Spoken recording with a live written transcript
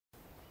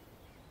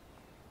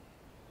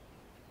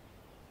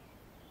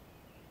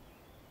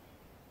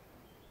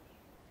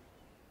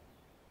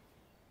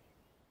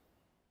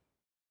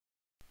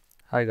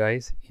Hi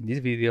guys, in this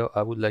video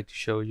I would like to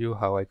show you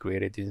how I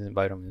created this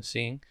environment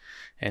scene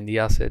and the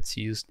assets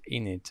used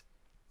in it.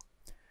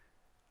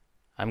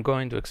 I'm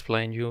going to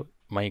explain you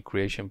my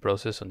creation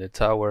process on the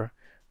tower,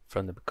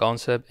 from the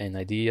concept and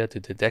idea to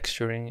the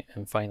texturing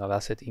and final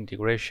asset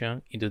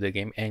integration into the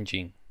game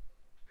engine.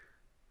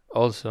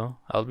 Also,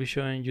 I'll be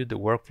showing you the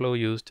workflow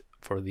used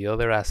for the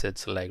other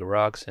assets like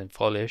rocks and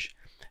foliage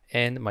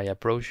and my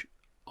approach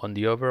on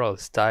the overall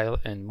style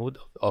and mood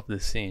of the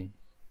scene.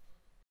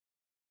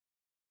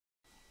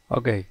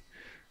 Okay,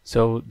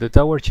 so the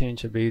tower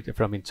changed a bit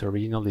from its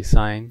original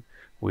design,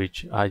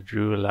 which I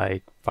drew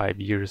like 5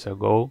 years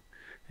ago,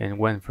 and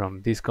went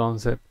from this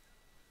concept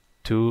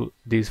to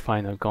this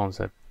final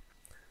concept.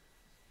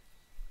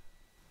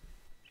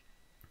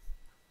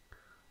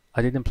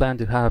 I didn't plan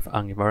to have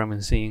an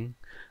environment scene,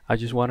 I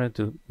just wanted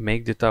to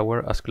make the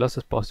tower as close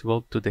as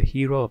possible to the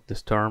hero of the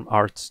storm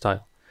art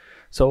style.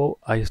 So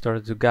I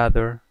started to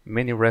gather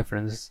many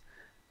references,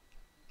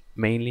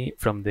 mainly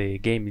from the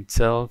game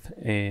itself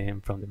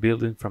and from the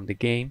building from the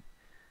game,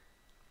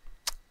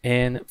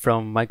 and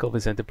from Michael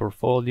Vicente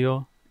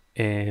portfolio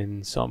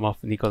and some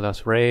of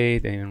Nicolas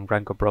Raid and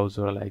Ranko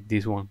browser like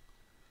this one.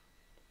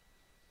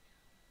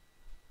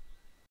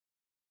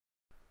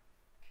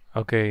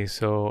 Okay,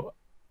 so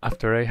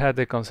after I had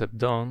the concept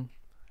done,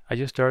 I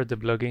just started the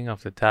blocking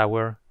of the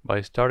tower by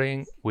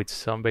starting with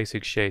some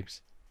basic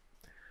shapes,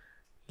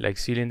 like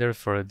cylinders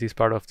for this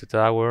part of the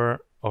tower,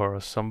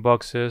 or some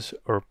boxes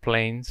or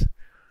planes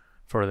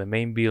for the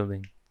main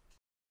building,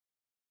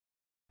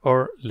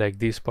 or like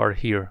this part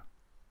here.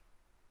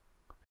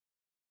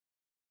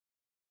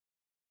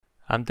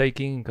 I'm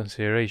taking in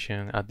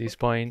consideration at this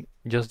point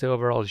just the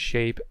overall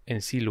shape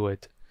and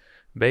silhouette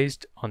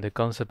based on the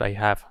concept I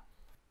have.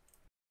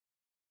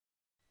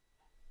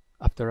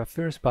 After a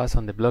first pass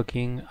on the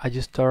blocking, I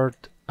just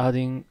start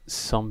adding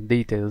some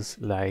details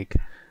like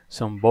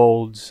some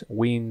bolts,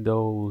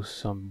 windows,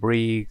 some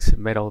bricks,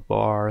 metal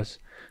bars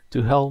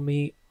to help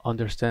me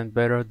understand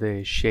better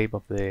the shape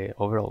of the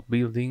overall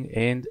building,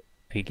 and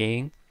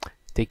again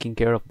taking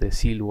care of the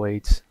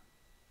silhouettes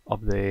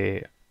of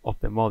the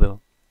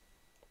model.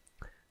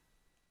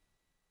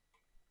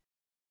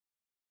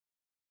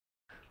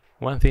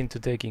 One thing to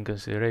take in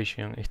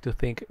consideration is to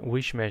think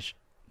which mesh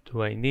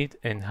do I need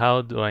and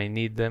how do I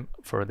need them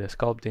for the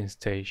sculpting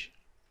stage.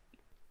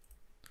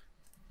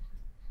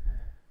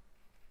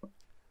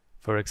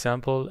 For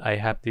example, I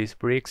have these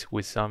bricks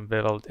with some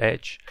beveled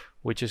edge,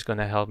 which is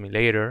gonna help me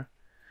later.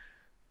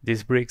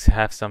 These bricks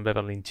have some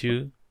beveling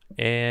too,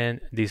 and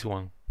this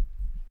one.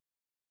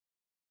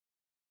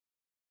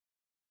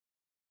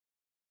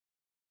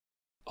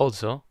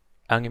 Also,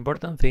 an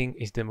important thing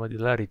is the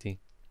modularity,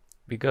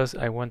 because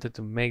I wanted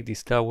to make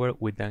this tower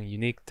with a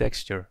unique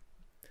texture.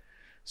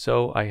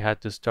 So I had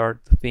to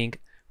start to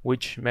think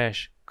which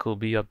mesh could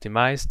be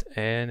optimized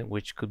and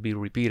which could be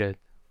repeated.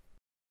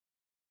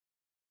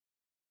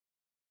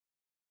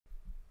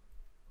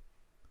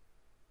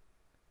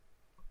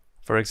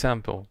 For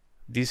example,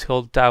 this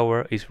whole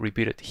tower is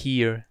repeated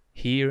here,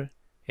 here,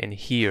 and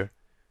here.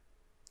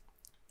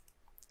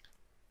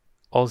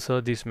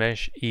 Also, this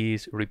mesh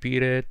is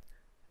repeated,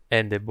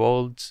 and the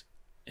bolts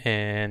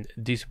and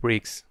these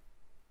bricks.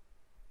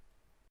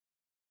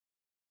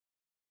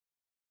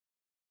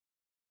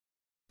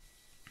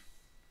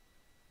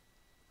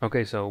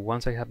 Okay, so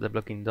once I have the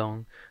blocking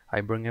done,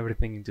 I bring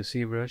everything into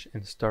Zbrush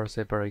and start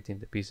separating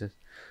the pieces.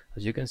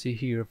 As you can see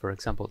here, for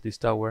example, this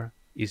tower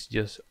is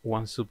just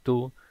one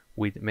subtool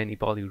with many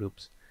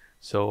polygroups.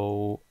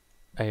 So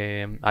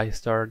I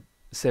start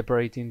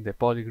separating the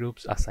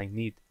polygroups as I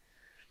need.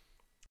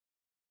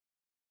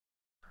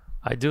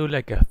 I do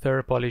like a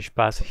third polish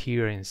pass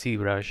here in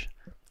Zbrush,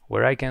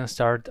 where I can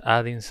start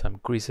adding some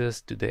creases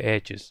to the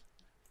edges.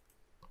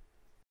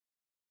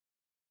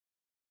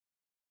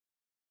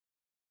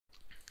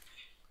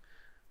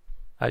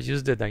 I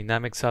use the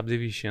dynamic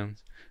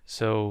subdivisions,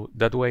 so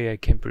that way I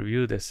can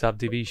preview the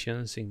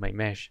subdivisions in my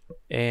mesh,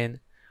 and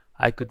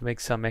I could make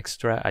some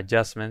extra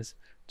adjustments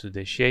to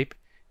the shape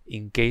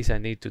in case I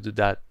need to do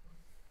that.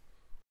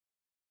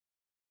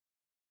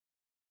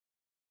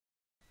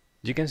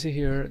 You can see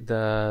here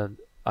that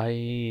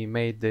I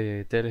made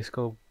the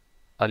telescope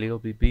a little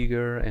bit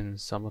bigger, and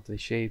some of the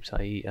shapes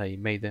I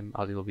made them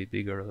a little bit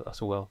bigger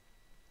as well.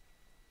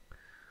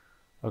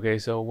 Okay,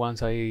 so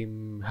once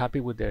I'm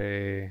happy with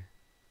the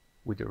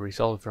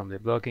result from the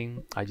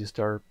blocking, I just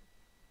start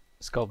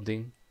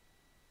sculpting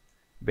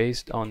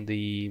based on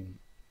the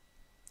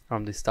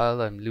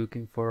style I'm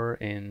looking for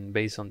and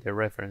based on the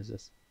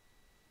references.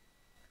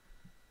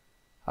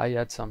 I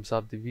add some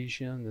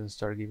subdivision and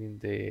start giving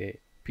the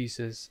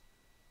pieces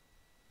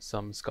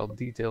some sculpt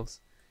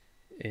details.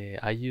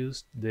 I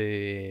used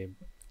the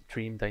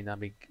trim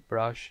dynamic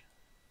brush,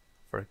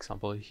 for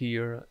example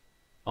here,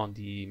 on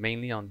the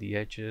mainly on the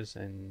edges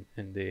and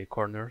the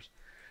corners,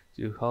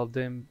 to help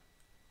them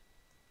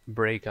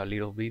break a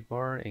little bit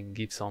more and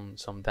give some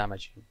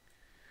damaging.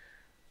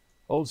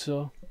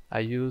 Also, I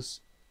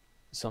use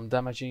some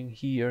damaging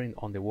here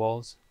on the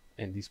walls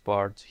and this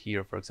part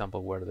here, for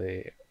example, where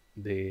the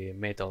the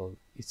metal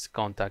is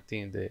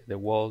contacting the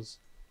walls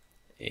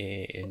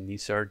and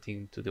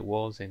inserting to the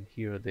walls, and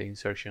here the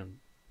insertion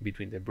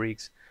between the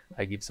bricks.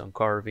 I give some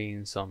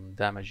carving, some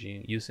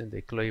damaging using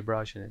the clay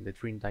brush and the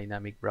trim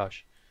dynamic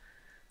brush.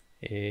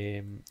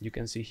 You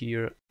can see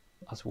here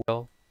as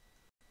well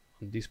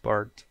on this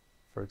part,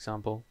 for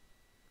example,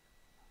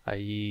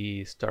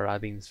 I start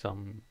adding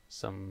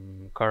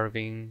some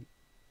carving,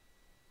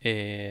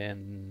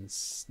 and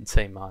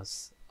same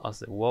as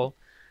the wall,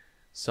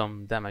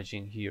 some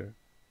damaging here.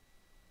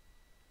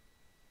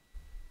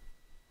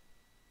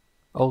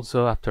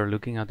 Also, after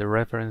looking at the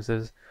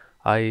references,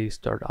 I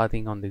start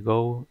adding on the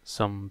go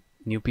some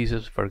new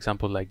pieces, for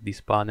example like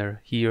this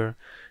banner here,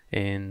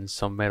 and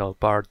some metal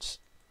parts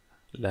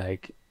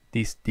like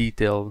this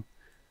detail,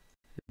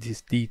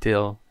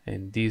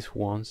 and these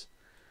ones,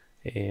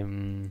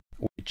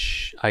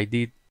 which I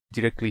did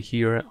directly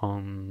here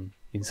on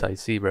inside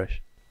Zbrush.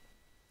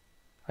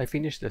 I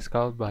finished the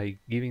sculpt by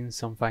giving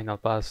some final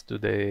pass to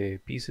the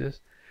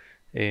pieces,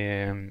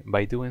 and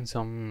by doing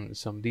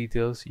some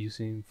details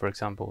using, for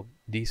example,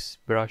 this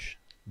brush,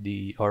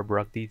 the art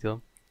rock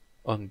detail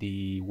on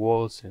the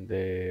walls and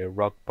the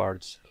rock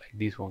parts like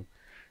this one,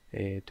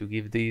 to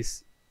give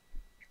this,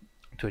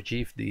 to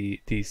achieve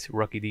this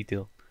rocky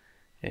detail.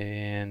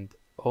 And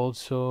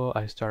also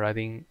I start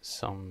adding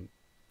some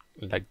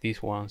like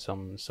this one,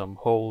 some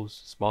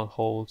holes, small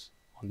holes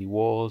on the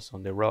walls,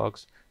 on the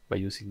rocks, by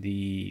using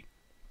the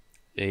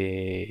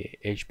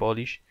edge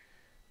polish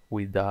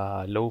with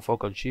a low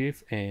focal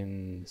shift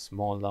and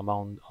small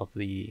amount of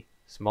the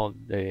small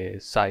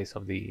size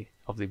of the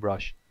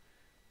brush.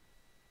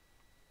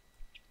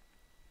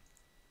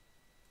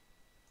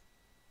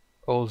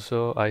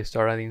 Also, I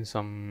start adding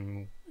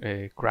some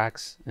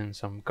cracks and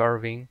some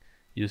carving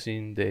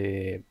using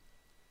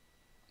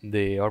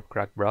the orb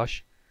crack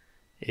brush,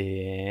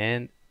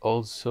 and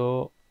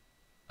also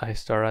I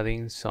start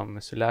adding some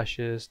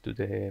slashes to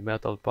the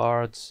metal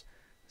parts,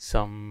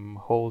 some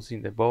holes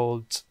in the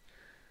bolts,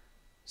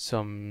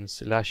 some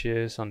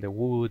slashes on the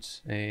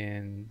woods,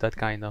 and that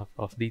kind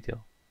of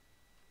detail.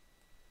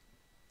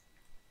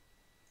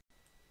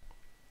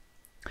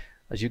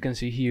 As you can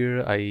see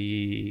here,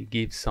 I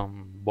give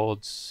some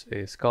bolts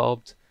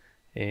sculpt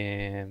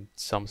and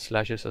some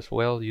slashes as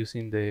well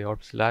using the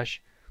orb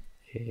slash,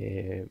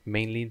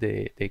 mainly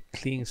the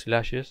clean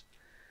slashes.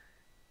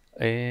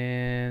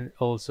 And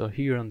also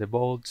here on the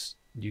bolts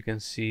you can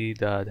see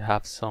that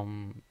have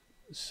some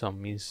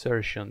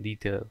insertion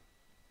detail.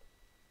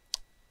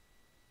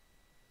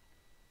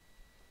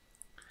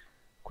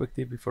 Quick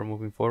tip before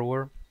moving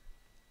forward: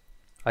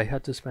 I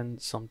had to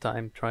spend some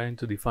time trying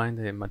to define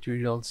the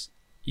materials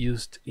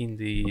used in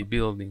the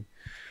building.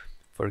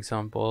 For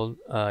example,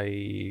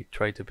 I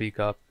try to pick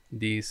up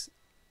this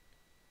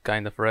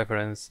kind of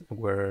reference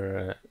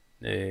where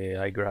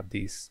I grab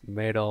this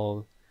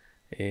metal,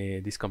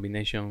 this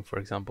combination, for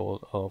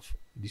example, of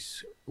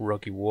this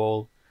rocky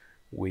wall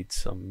with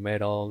some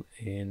metal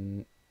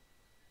and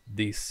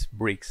these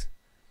bricks.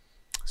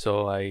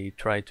 So I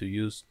try to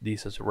use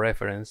this as a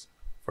reference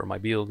for my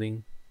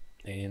building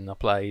and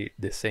apply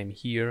the same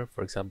here.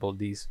 For example,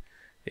 this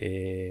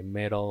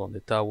metal on the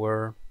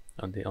tower,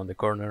 on the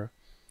corner,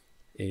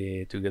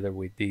 together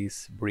with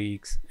these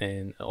bricks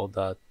and all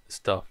that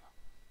stuff.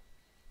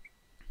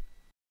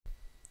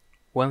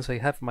 Once I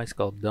have my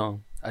sculpt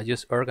done, I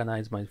just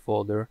organize my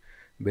folder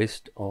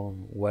based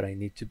on what I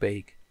need to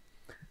bake.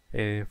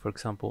 For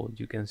example,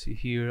 you can see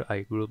here I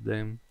group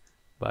them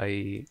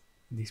by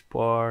this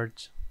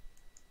part,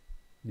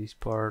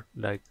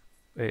 like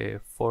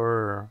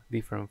 4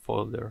 different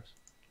folders.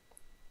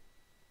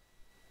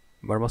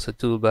 Marmoset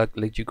Toolbag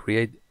lets you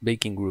create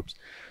baking groups,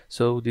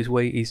 so this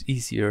way it's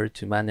easier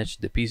to manage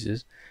the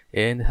pieces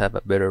and have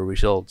better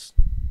results.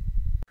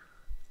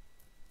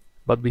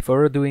 But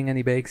before doing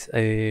any bakes,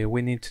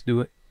 we need to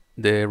do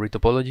the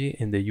retopology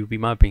and the UV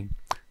mapping.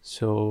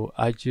 So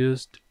I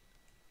just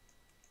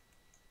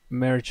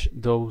merge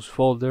those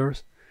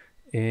folders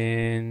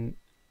and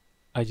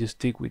I just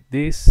stick with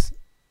this,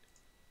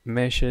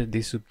 measure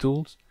these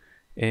subtools,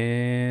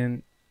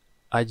 and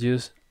I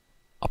just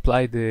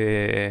apply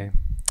the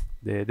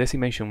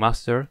decimation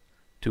master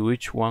to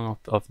each one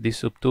of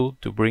these subtools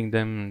to bring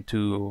them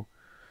to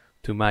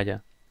Maya.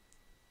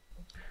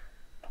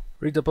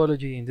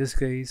 Retopology in this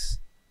case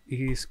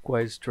is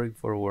quite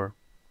straightforward.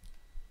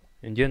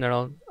 In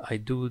general, I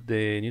do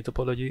the new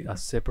topology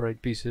as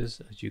separate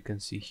pieces, as you can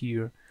see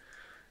here,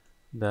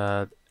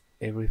 that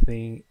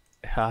everything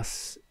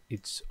has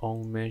its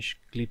own mesh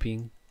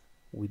clipping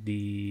with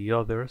the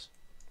others,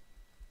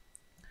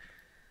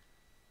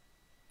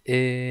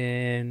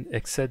 and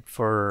except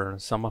for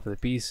some of the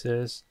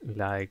pieces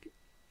like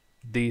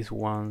these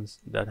ones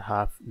that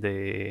have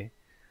the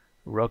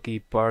rocky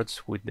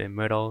parts with the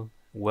metal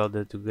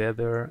welded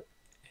together,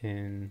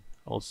 and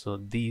also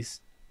this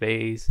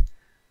base,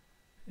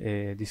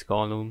 this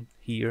column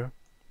here,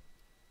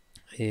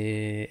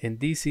 and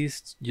this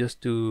is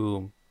just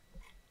to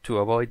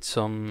avoid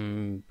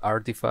some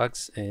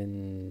artifacts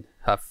and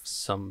have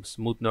some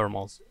smooth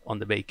normals on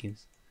the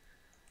bakings.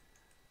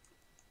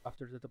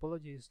 After the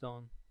topology is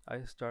done,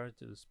 I start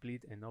to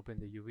split and open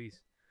the UVs.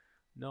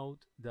 Note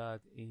that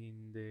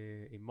in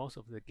most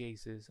of the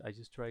cases, I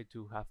just try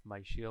to have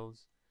my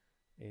shells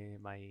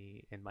and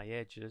my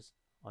edges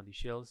on the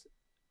shells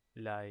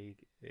like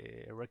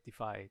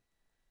rectified.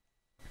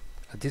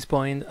 At this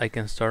point, I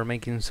can start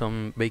making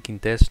some baking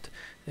test,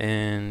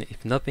 and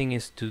if nothing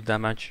is too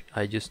damaged,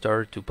 I just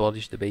start to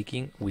polish the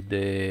baking with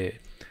the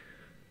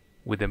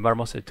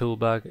Marmoset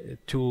Toolbag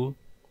tool.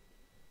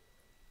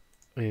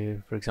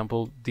 For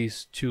example,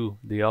 these two,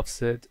 the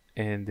offset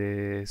and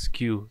the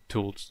skew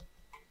tools.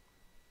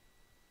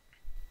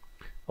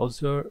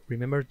 Also,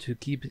 remember to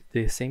keep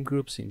the same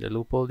groups in the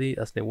low poly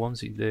as the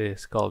ones in the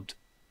sculpt.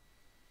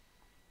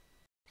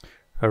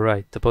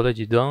 Alright,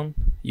 topology done,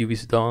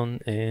 UVs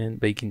done, and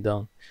baking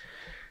done.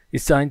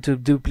 It's time to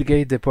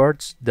duplicate the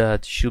parts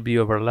that should be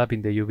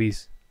overlapping the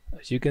UVs.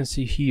 As you can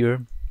see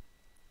here,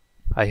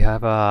 I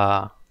have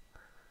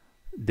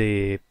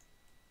the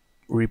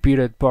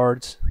repeated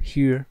parts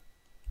here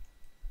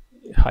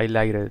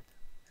highlighted.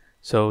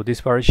 So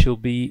this part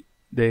should be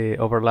the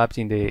overlaps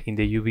in the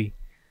UV.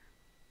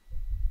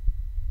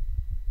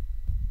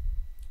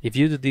 If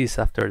you do this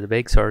after the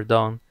bakes are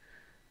done,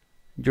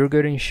 you're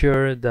getting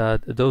sure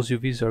that those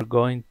UVs are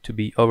going to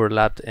be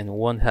overlapped and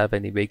won't have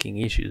any baking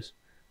issues.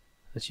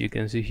 As you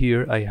can see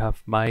here, I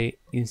have my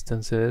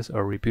instances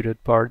or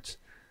repeated parts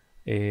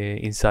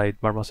inside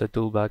Marmoset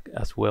Toolbag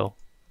as well.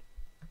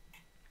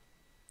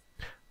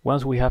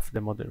 Once we have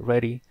the model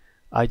ready,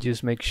 I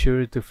just make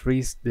sure to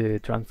freeze the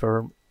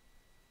transform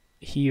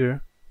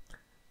here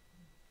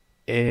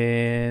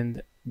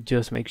and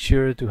just make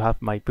sure to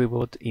have my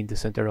pivot in the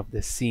center of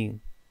the scene.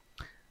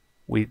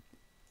 With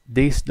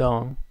this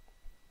done,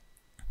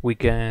 we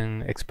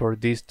can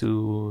export this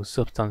to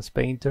Substance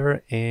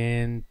Painter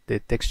and the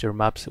texture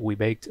maps we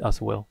baked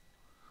as well.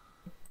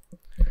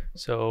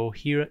 So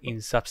here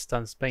in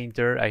Substance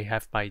Painter, I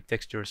have my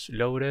textures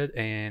loaded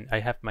and I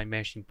have my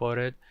mesh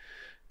imported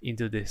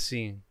into the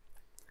scene.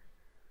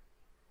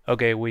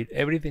 Okay, with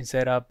everything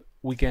set up,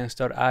 we can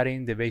start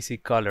adding the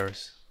basic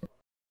colors.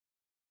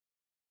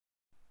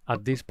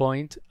 At this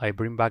point, I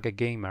bring back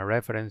again my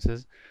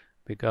references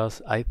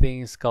because I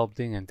think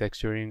sculpting and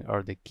texturing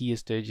are the key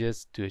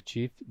stages to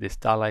achieve the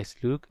stylized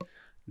look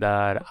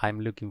that I'm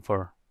looking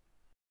for.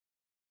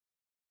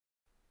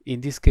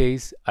 In this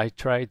case, I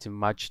try to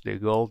match the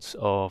goals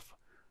of,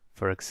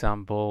 for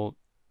example,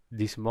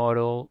 this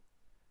model,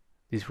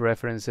 these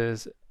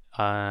references,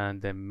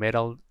 and the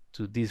metal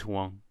to this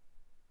one.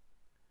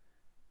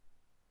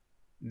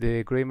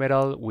 The gray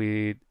metal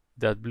with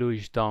that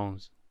bluish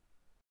tones.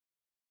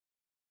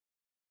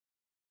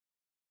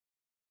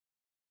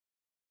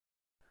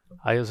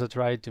 I also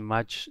try to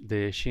match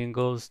the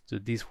shingles to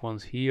these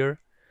ones here.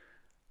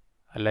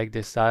 I like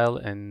the style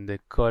and the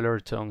color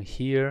tone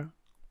here.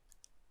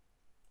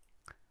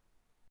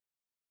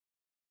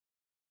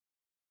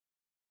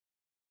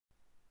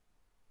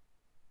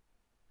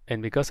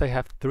 And because I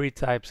have three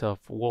types of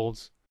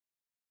walls,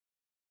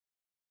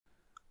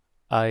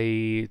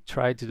 I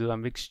try to do a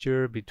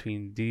mixture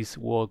between this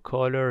wall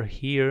color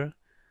here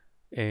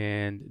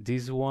and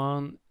this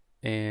one,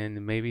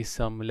 and maybe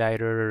some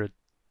lighter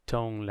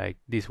tone like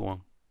this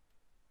one.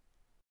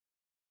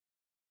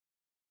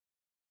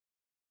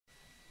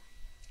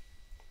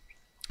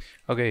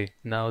 Okay,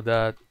 now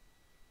that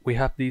we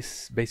have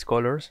these base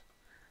colors,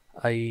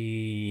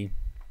 I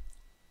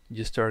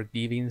just start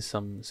giving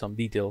some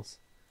details.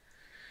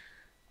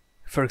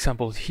 For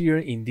example, here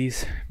in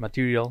this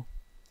material,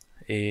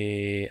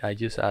 I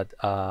just add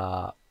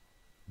a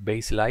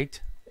base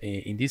light.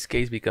 In this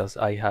case, because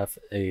I have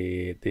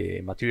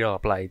the material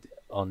applied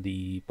on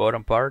the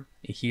bottom part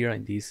here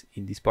in this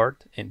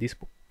part and this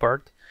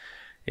part.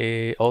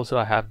 Also,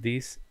 I have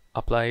this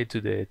applied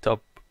to the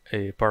top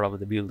part of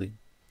the building.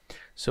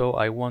 So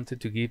I wanted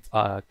to give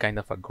a kind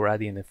of a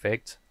gradient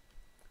effect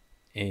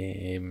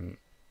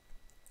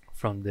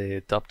from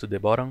the top to the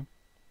bottom.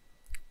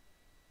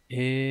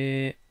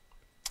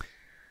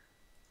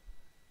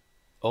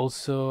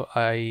 Also,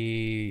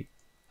 I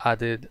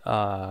added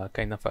a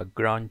kind of a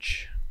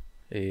grunge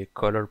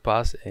color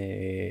pass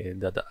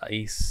that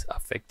is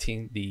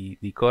affecting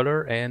the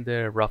color and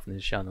the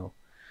roughness channel.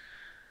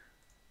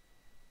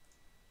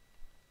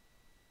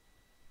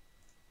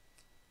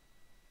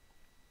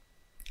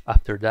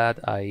 After that,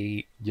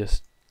 I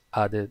just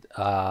added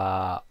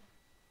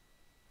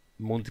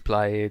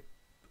multiplied,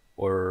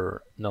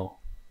 or no,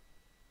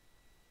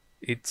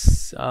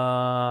 it's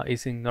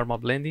in normal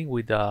blending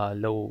with a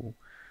low,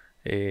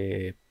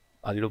 a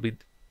little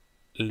bit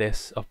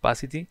less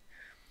opacity.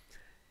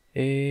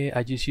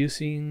 I just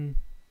using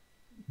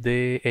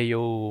the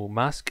AO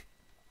mask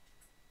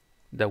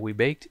that we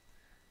baked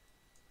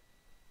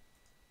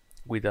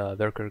with a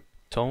darker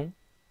tone.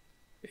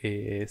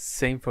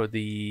 Same for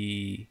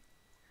the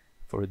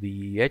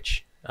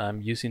edge.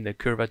 I'm using the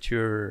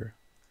curvature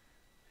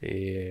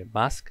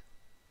mask,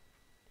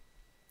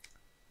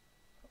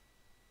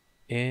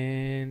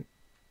 and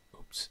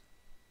oops,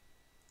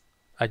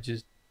 I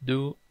just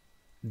do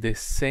the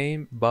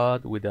same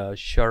but with a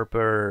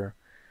sharper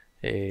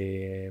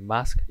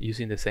mask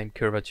using the same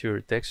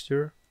curvature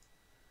texture.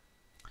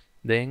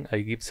 Then I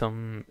give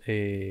some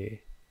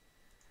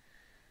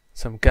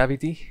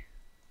cavity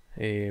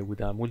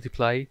with a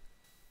multiply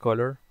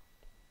color,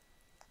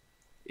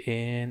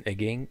 and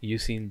again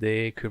using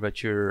the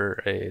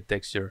curvature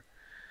texture.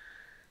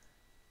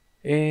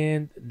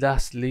 And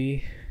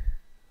lastly,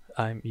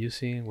 I'm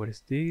using, what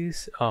is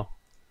this? Oh,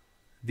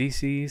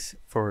 this is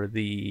for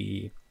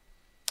the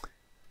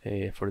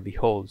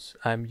holes.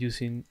 I'm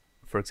using,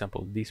 for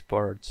example, these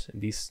parts,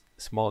 these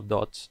small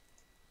dots,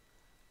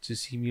 to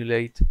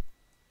simulate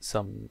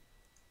some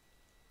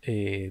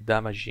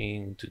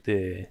damaging to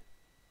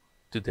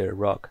the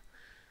rock.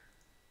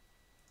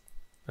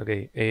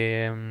 Okay,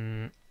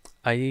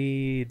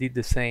 I did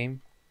the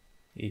same.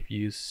 If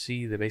you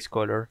see the base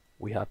color,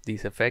 we have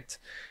these effects,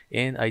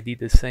 and I did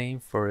the same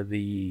for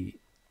the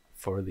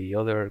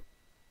other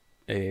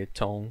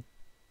tone,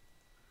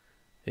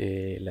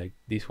 like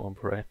this one,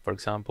 for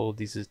example.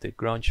 This is the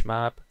grunge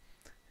map.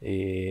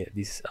 This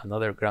is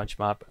another grunge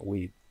map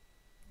with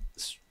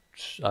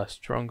a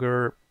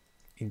stronger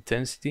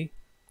intensity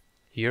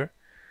here.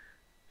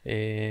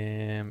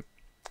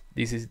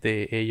 This is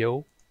the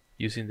AO,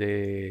 using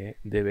the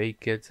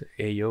baked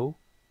AO.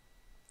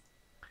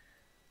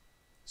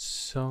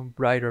 Some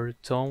brighter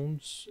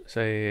tones,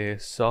 say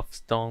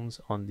soft tones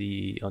on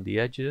the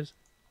edges,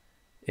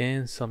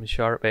 and some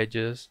sharp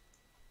edges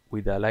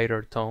with a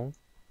lighter tone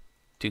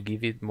to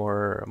give it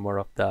more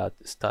of that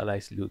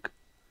stylized look.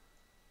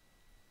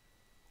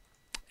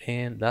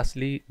 And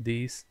lastly,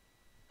 this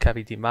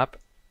cavity map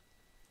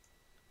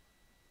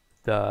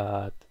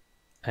that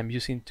I'm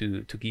using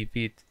to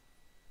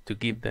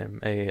give them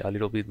a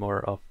little bit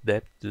more of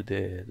depth to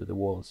the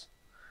walls.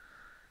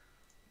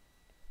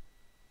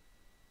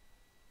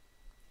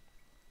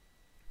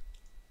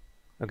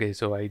 Okay,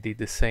 so I did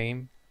the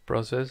same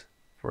process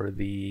for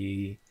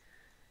the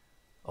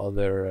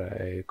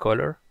other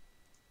color,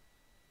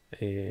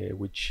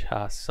 which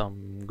has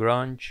some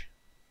grunge.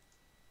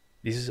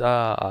 This is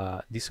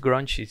this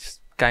grunge is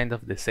kind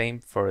of the same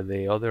for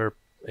the other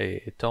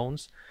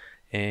tones,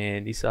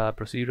 and it's a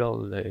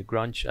procedural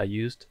grunge I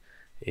used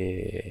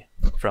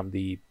from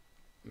the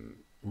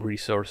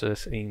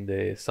resources in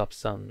the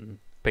Substance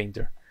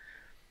Painter.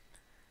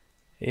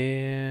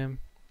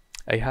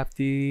 I have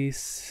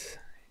this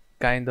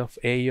kind of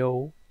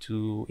AO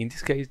to, in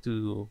this case,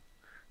 to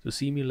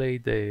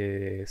simulate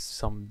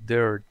some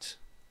dirt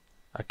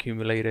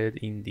accumulated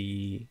in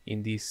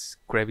these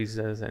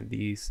crevices and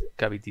these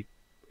cavity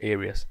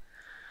areas.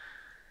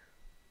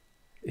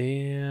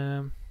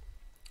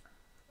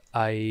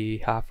 I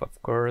have,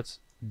 of course,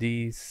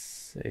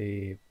 these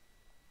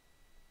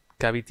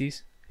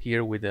cavities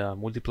here with a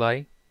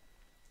multiply,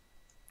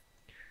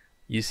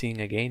 using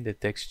again the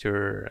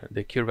texture,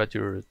 the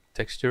curvature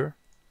texture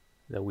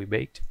that we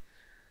baked,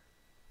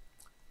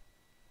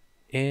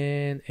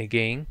 and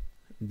again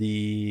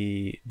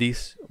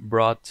this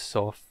broad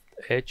soft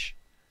edge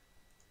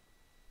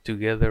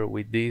together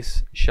with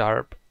this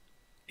sharp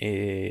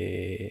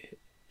and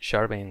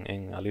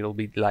a little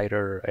bit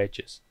lighter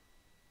edges.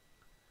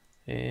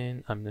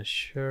 And I'm not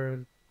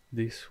sure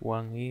this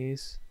one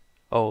is,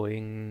 oh,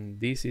 and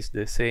this is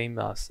the same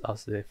as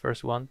the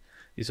first one.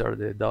 These are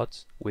the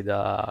dots with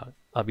a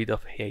bit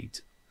of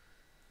height.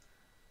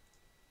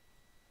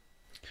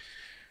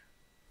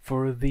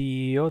 For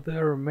the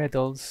other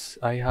metals,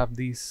 I have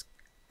this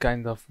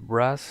kind of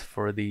brass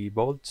for the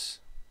bolts.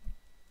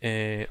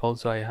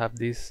 Also, I have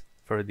this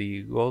for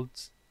the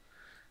golds,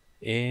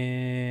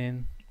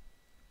 and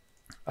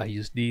I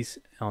use this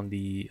on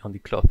the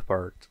cloth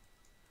part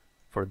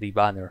for the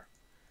banner.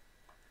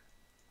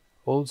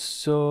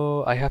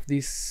 Also, I have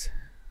this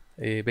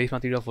base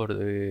material for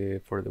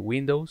the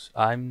windows.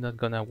 I'm not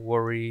gonna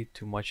worry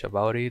too much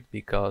about it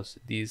because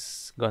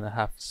this gonna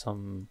have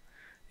some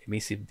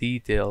emissive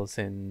details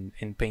and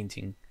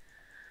painting.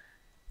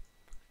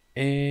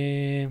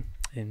 And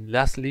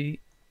lastly,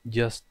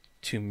 just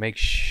to make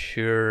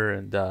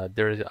sure that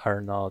there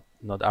are not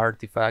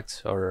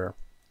artifacts or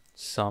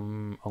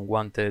some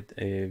unwanted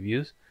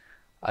views,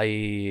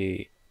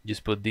 I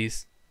just put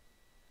this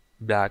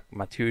black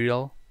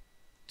material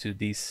to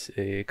these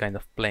kind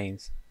of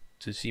planes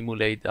to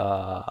simulate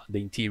the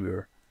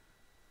interior.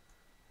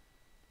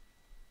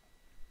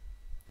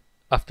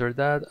 After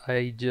that,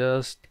 I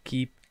just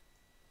keep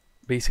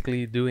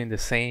basically doing the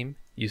same,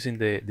 using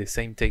the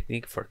same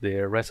technique for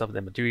the rest of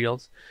the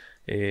materials.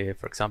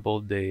 For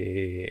example,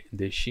 the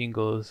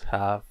shingles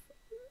have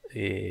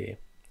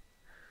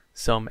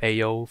some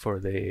AO for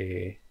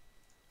the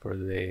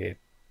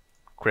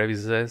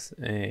crevices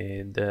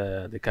and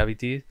the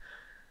cavities.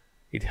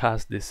 It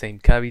has the same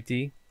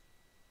cavity.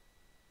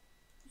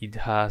 It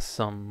has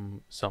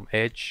some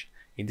edge.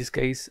 In this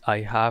case, I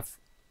have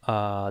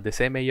the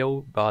same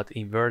AO but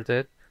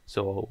inverted,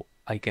 so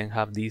I can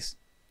have these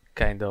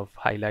kind of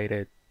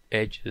highlighted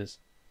edges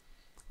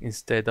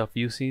instead of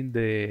using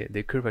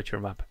the curvature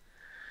map.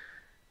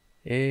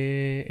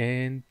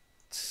 And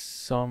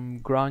some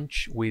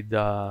grunge with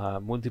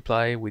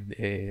multiply with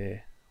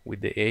the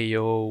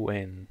AO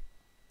and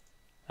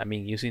I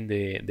mean using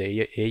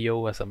the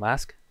AO as a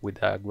mask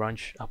with a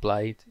grunge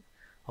applied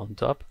on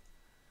top,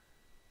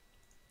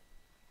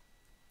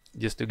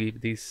 just to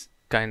give this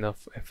kind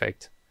of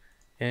effect.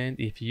 And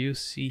if you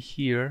see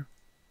here,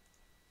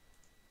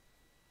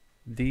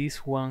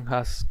 this one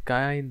has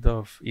kind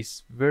of,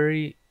 it's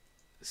very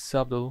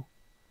subtle,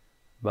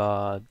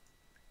 but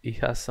it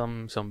has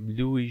some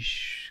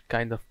bluish,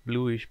 kind of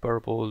bluish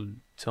purple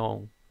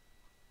tone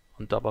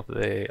on top of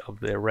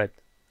the red.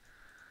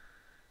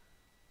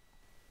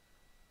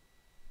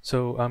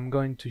 So I'm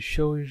going to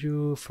show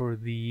you for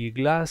the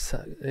glass.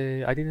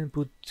 I didn't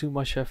put too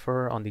much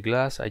effort on the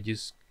glass. I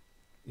just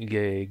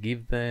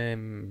give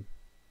them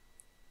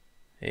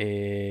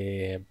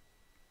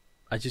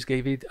I just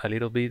gave it a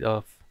little bit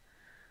of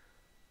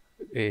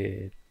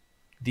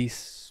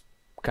this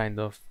kind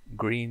of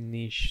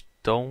greenish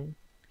tone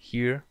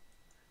here,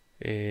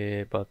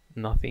 but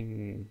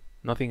nothing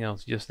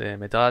else, just the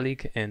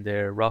metallic and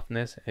the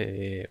roughness,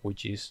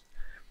 which is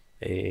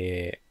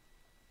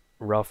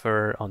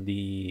rougher on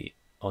the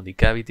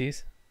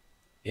cavities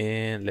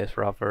and less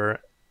rougher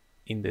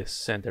in the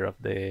center of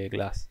the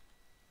glass.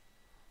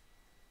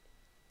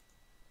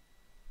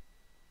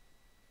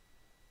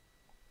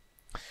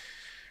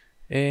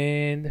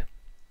 And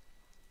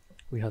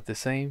we have the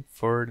same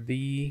for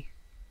the,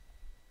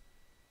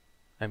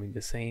 I mean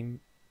the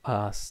same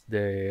as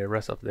the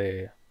rest of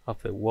the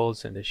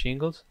walls and the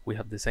shingles. We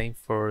have the same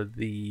for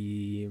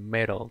the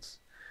metals,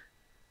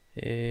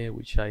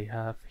 which I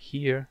have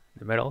here.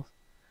 The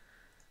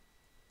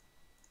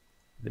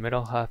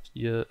metal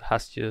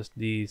has just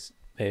this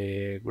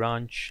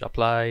grunge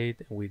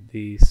applied with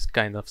these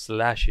kind of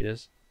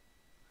slashes.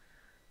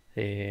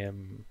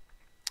 It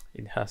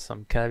has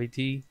some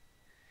cavity,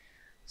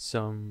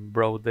 some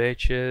broad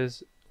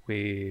edges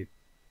with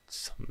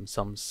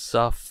some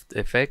soft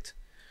effect,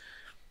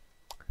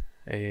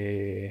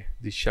 the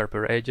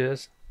sharper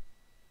edges,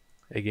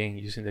 again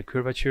using the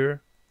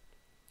curvature,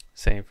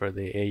 same for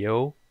the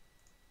AO,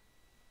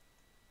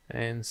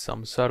 and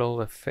some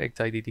subtle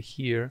effect I did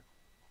here.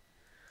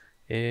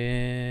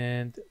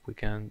 And we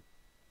can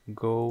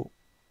go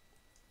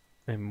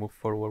and move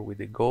forward with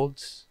the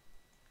golds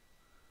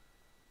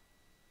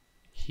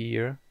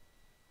here,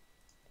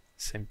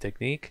 same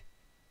technique,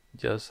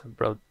 just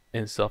broad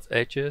and soft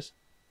edges.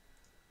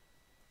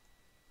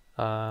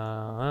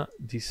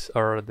 These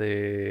are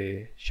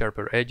the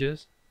sharper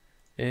edges,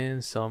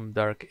 and some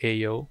dark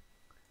AO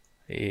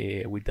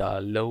with a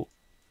low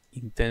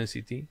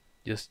intensity,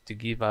 just to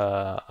give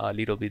a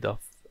little bit of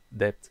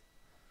depth.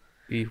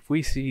 If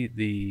we see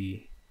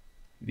the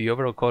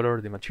overall color,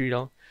 the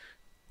material,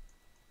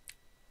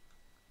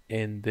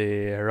 and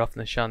the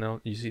roughness channel,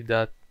 you see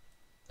that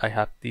I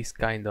have this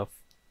kind of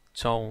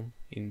tone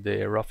in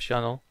the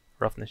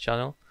roughness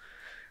channel,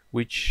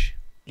 which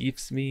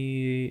gives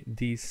me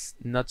this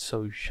not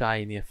so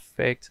shiny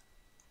effect,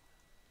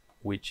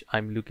 which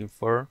I'm looking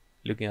for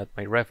looking at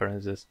my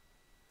references.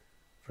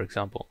 For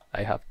example,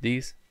 I have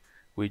this,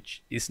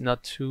 which is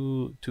not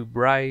too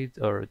bright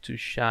or too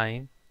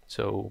shine,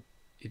 so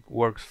it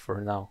works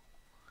for now.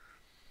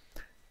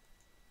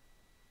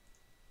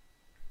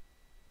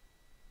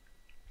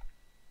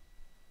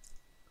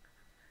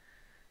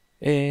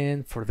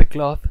 And for the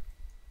cloth,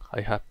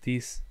 I have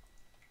this.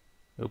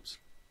 Oops,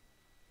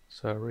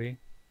 sorry.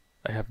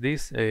 I have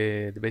this,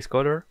 the base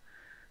color.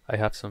 I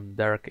have some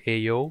dark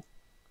AO,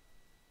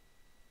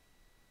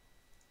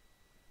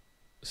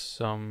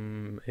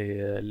 some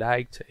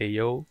light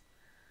AO,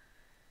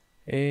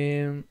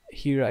 and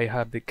here I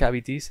have the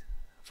cavities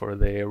for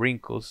the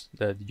wrinkles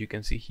that you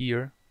can see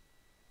here.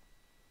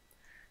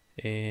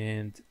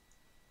 And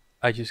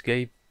I just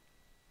gave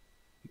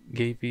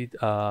it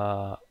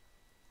a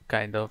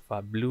kind of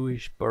a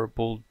bluish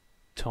purple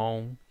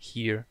tone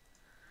here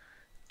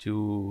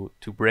to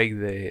break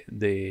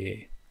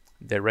the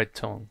red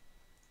tone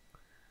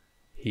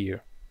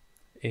here.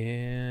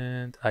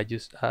 And I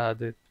just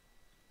added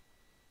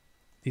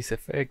this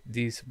effect,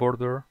 this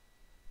border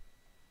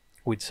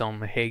with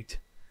some height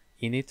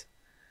in it.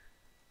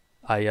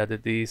 I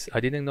added this. I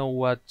didn't know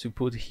what to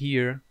put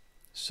here,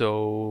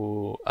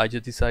 so I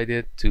just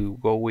decided to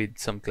go with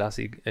some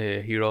classic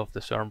Hero of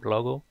the Storm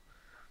logo.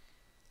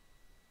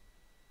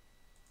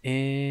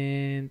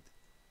 And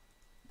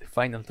the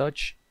final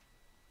touch,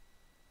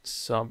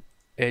 some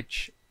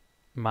edge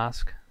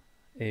mask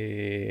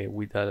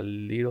with a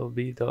little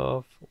bit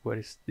of, what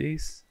is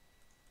this?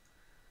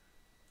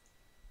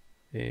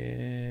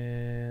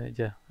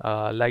 Yeah,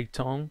 light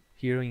tone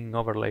here in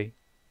overlay.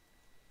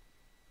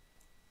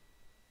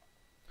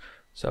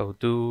 So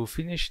to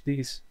finish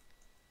this,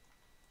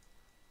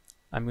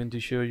 I'm going to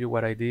show you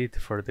what I did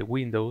for the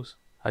windows.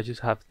 I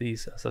just have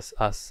this,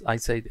 as I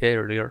said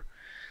earlier,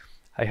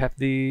 I have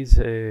this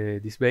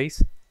this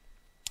base,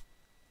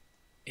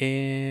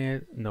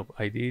 and no,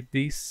 I did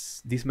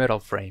this metal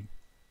frame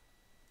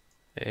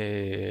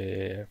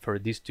for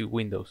these two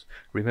windows.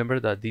 Remember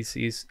that this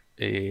is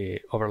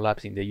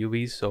overlaps in the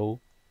UV,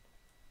 so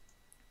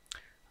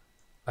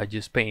I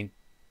just paint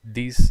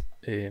this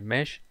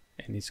mesh,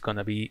 and it's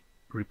gonna be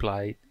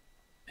applied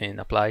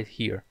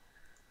here.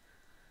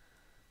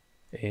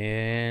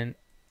 and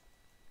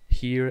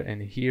here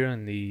and here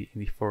in the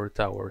four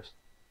towers,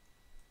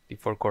 the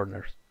four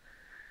corners.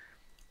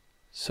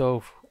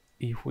 So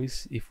if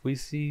we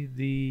see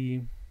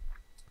the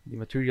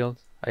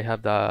materials, I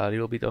have the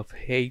little bit of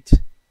height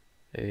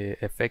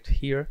effect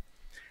here,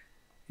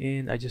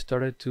 and I just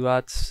started to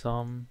add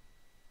some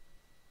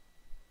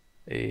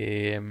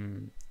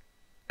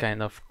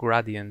kind of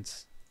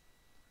gradients,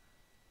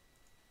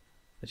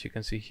 as you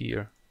can see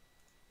here,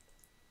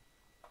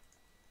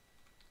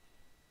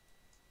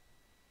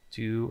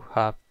 to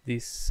have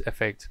this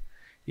effect.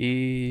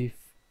 If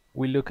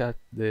we look at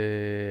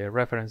the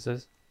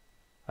references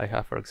I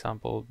have, for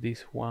example,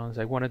 these ones,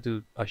 I wanted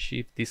to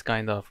achieve this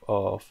kind of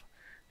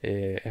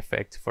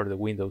effect for the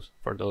windows,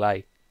 for the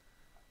light.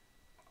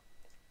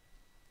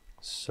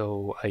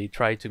 So I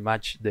try to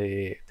match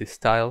the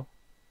style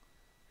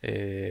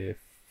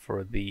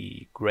for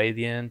the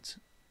gradient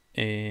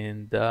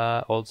and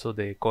also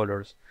the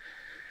colors.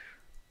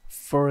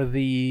 For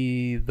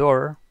the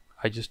door,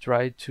 I just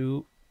try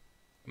to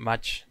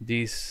match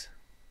this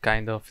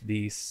kind of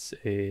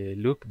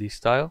look, this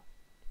style.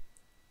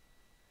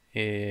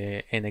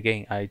 And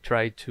again, I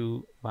try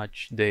to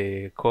match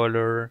the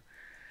color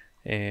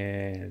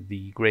and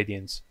the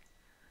gradients,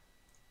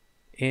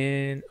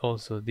 and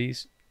also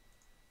this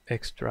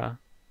extra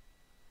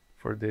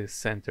for the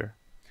center.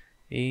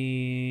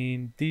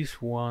 In these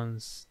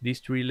ones, these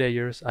three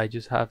layers, I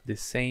just have the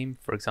same.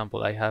 For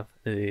example, I have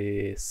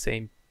the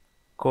same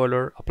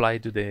color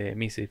applied to the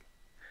emissive,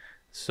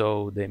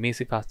 so the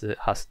emissive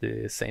has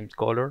the same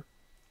color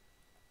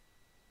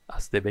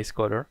as the base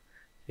color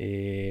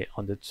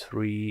on the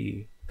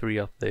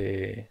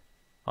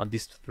on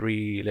these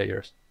three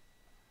layers.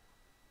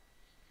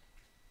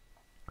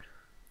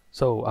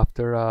 So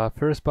after a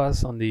first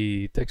pass on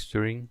the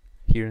texturing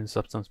here in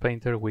Substance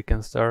Painter, we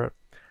can start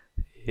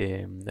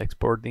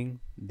exporting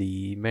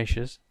the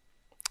meshes,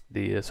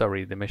 the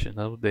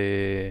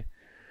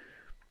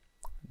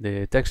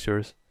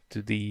textures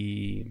to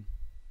the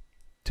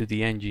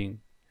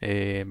engine,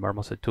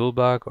 Marmoset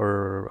Toolbag,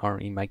 or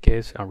in my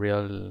case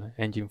Unreal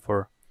Engine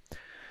 4.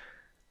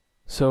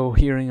 So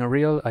here in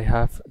Unreal I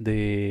have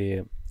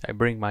I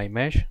bring my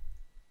mesh,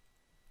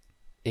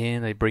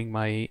 and I bring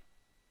my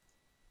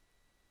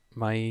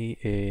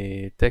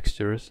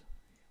textures,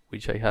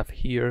 which I have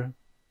here,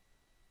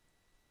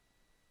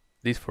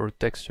 these four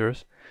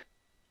textures.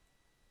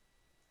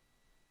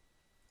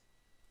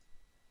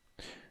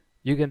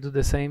 You can do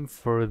the same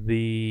for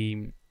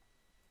the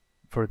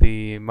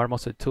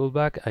Marmoset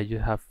Toolbag. I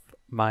just have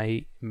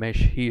my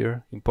mesh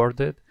here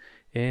imported,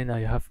 and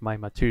I have my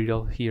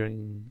material here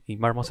in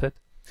Marmoset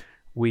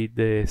with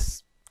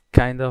this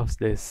kind of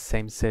the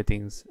same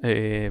settings.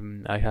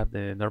 I have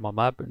the normal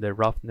map, the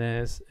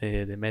roughness,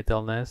 the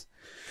metalness,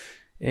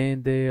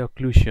 and the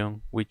occlusion,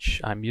 which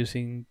I'm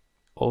using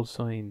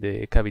also in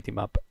the cavity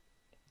map,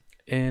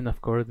 and of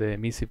course the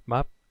emissive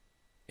map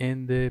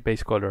and the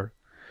base color.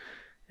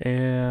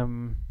 I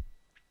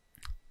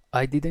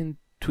didn't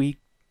tweak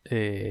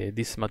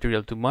this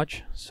material too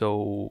much,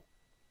 so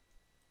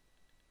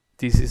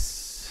this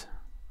is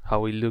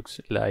how it looks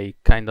like,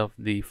 kind of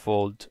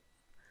default,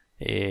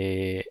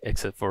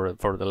 except for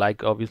the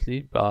light,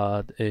 obviously,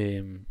 but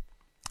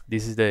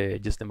this is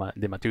just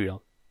the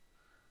material.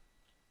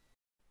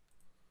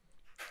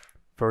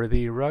 For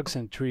the rocks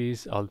and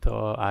trees,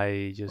 although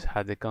I just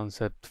had the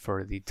concept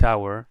for the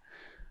tower,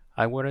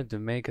 I wanted to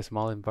make a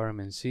small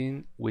environment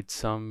scene with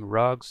some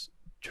rocks,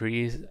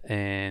 trees,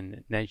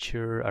 and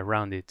nature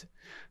around it.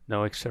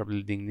 No extra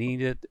building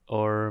needed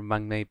or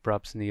man-made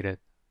props needed.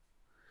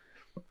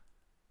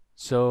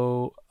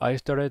 So I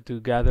started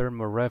to gather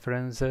more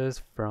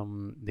references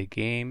from the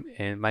game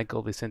and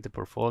Michael Vicente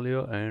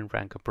portfolio and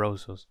Ranka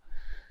Prosos.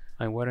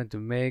 I wanted to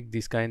make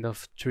this kind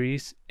of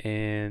trees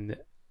and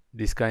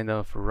this kind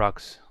of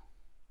rocks.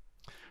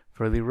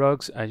 For the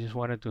rocks, I just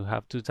wanted to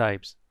have two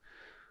types.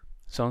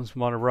 Some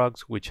smaller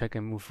rocks which I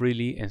can move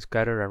freely and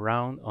scatter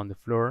around on the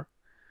floor,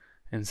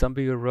 and some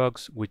bigger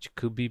rocks which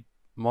could be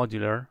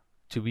modular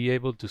to be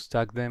able to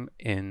stack them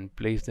and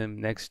place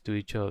them next to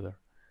each other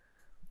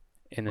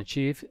and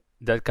achieve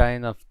that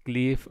kind of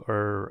cliff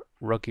or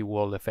rocky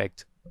wall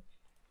effect.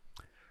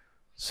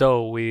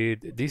 So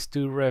with these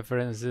two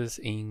references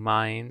in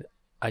mind,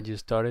 I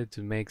just started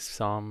to make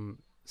some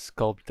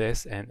sculpt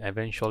tests, and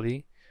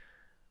eventually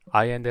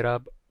I ended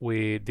up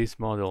with these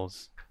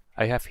models.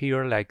 I have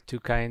here like two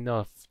kind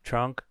of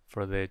trunk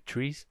for the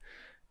trees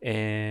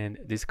and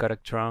this kind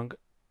of trunk,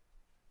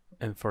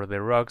 and for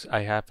the rocks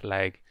I have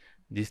like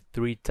these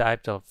three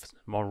types of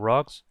small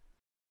rocks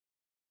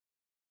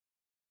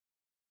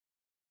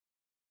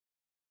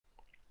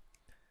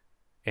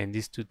and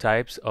these two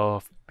types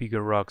of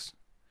bigger rocks,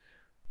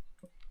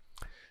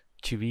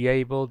 to be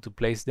able to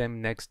place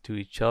them next to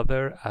each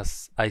other,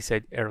 as I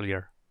said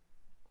earlier.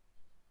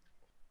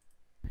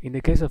 In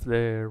the case of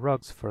the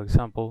rocks, for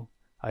example,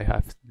 I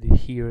have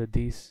here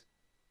this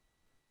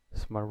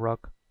small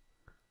rock.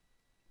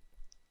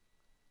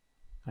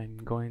 I'm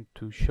going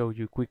to show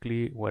you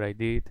quickly what I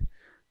did.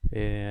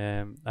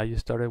 I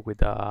just started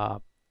with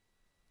a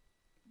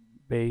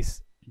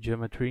base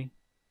geometry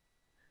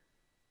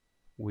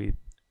with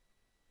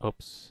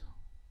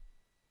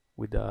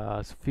with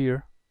a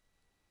sphere,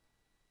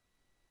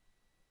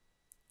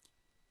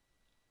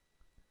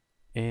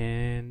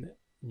 and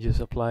just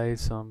apply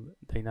some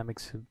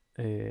dynamesh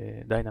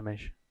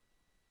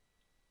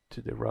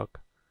to the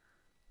rock,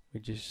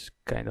 which is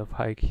kind of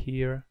high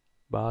here,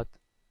 but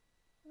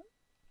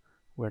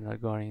we're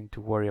not going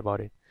to worry about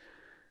it.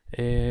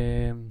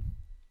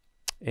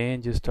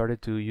 And just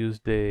started to use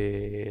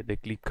the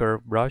clip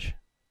curve brush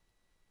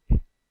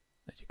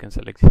that you can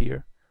select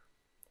here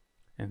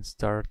and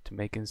start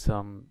making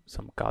some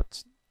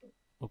cuts.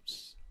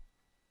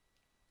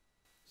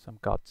 Some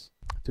cuts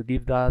to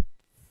give that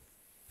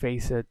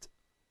facet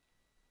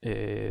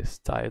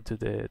style to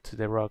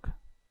the rock.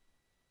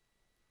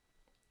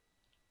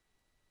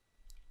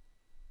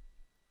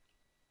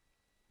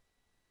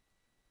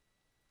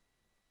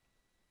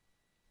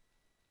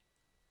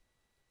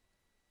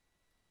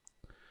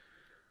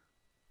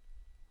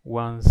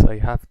 Once I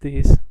have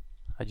this,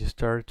 I just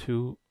start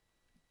to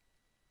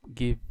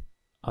give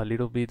a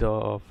little bit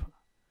of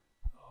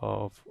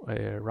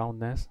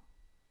roundness.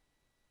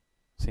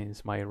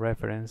 Since I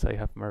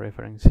have my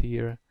reference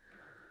here,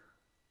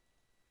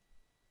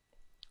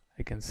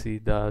 I can see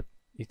that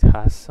it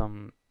has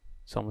some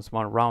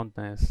small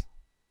roundness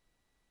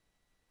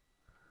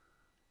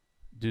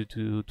due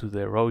to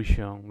the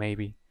erosion,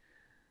 maybe.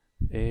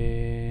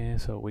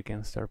 So we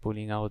can start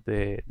pulling out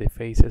the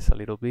faces a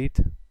little bit,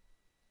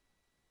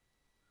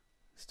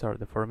 start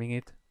deforming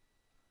it.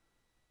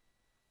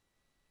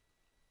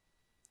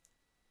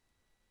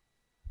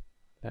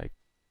 Like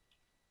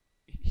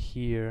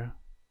here.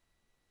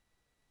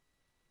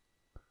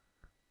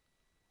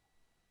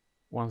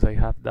 Once I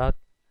have that,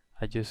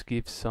 I just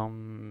give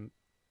some,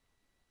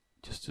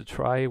 just to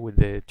try with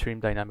the trim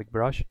dynamic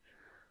brush,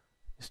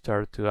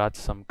 start to add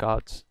some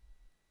cuts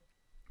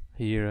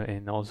here,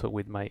 and also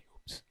with my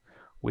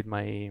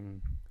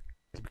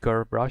clip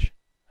curve brush,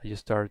 I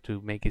just start to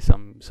make it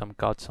some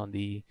cuts on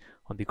the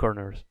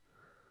corners.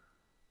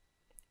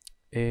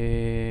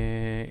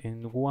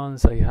 And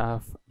once I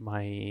have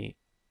my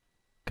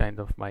kind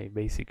of my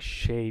basic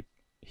shape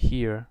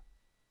here,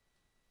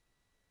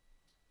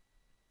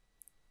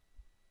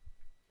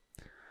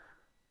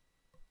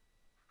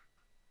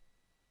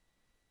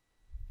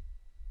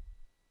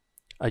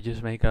 I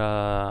just make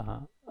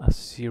a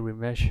series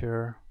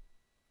measure.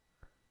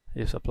 I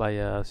just apply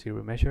a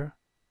series measure.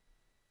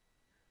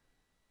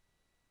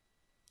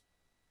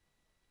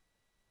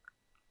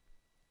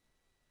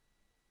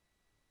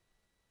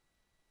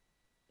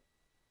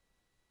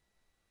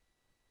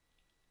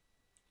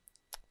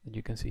 And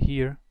you can see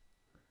here.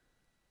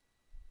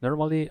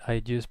 Normally, I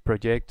just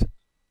project.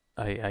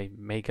 I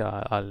make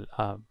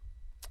a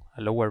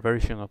lower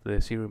version of the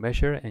series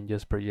measure and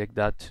just project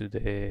that to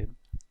the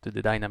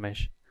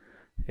Dynamesh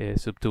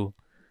subtool.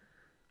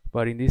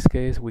 But in this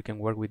case, we can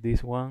work with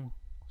this one.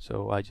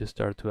 So I just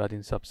start to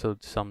adding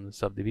some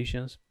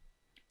subdivisions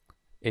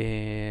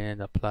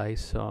and apply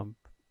some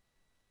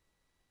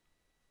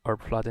or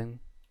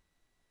flatten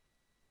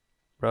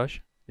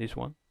brush. This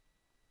one,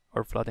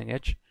 or flatten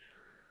edge.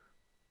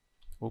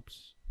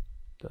 Oops,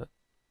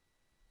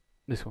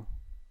 this one,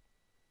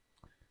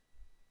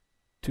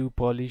 to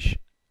polish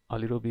a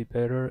little bit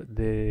better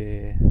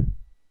the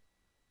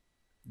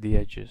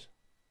edges.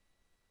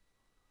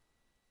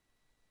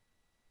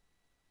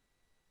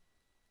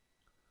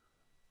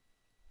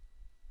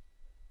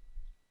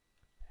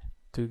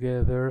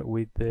 Together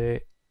with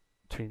the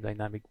trim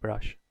dynamic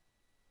brush.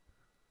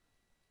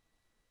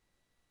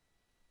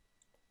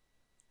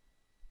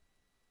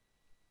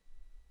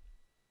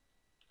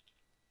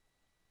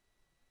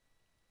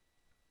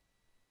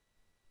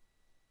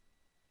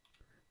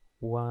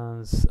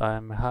 Once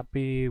I'm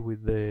happy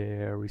with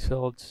the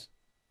results,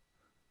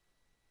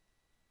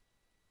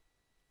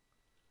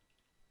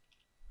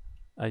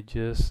 I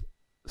just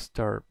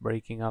start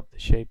breaking up the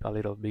shape a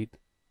little bit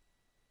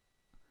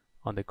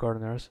on the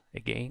corners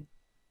again.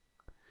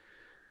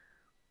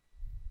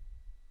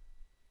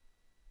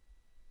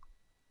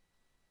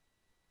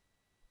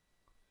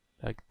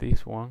 Like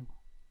this one,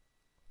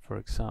 for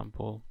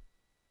example.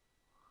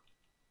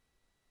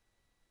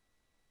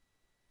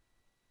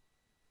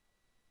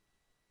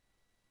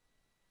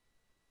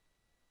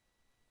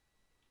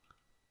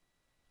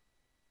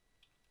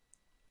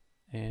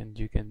 And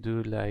you can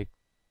do like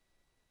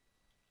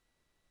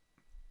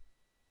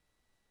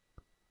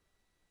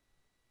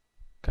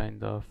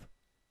kind of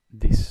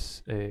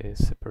this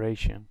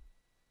separation,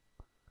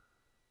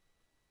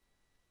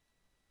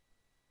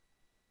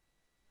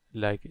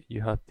 like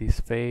you have this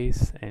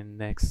face and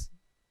next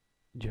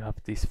you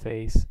have this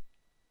face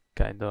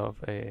kind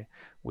of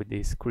with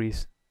this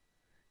crease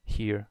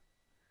here.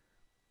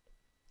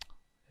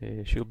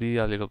 Should be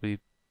a little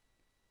bit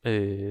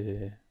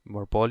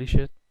more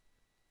polished,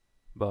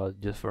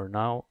 but just for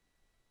now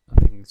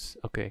I think it's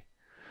okay.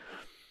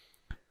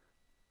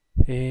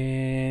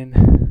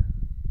 And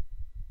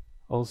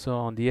also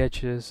on the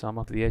edges, some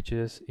of the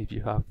edges, if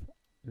you have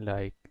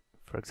like,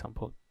 for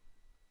example,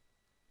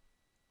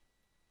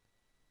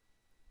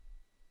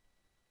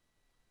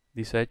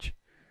 this edge,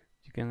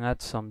 you can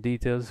add some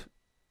details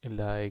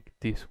like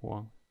this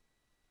one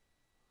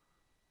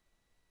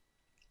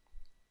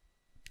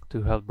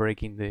to help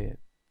breaking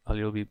a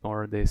little bit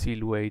more the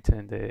silhouette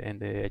and the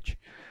edge.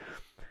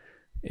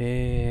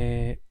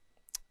 And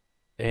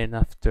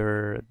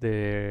after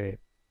the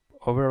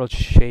overall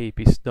shape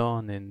is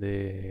done and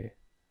the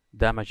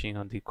damaging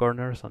on the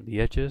corners, on the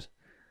edges,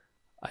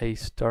 I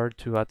start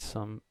to add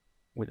some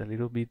with a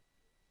little bit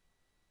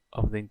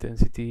of the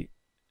intensity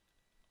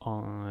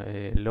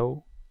on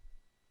low.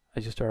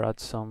 I just start add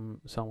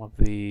some of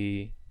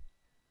the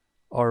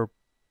orb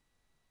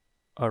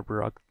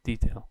rock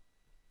detail,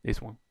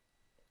 this one.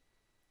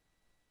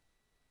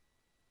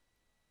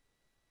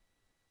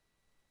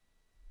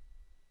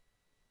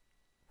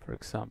 For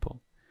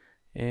example,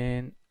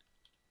 and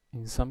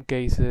in some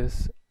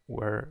cases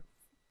where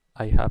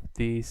I have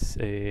this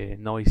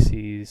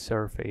noisy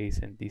surface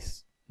and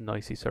this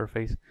noisy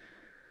surface,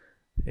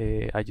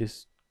 I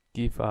just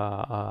give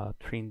a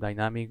trim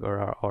dynamic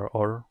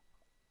or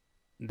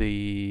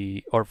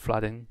the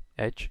flatten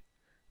edge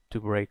to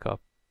break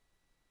up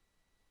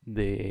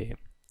the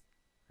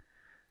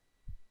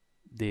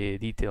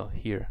detail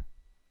here.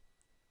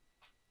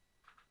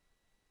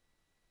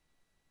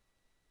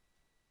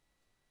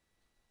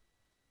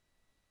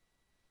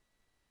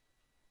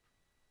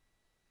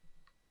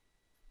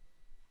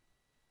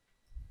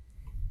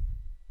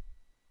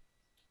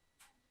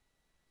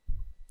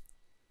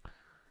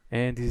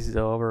 And this is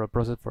the overall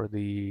process for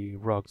the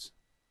rocks.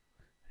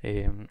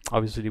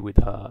 Obviously with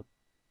a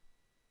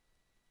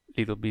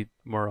little bit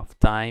more of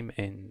time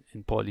and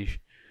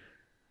polish.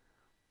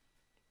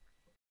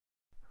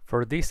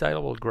 For this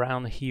stylable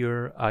ground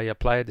here, I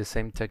applied the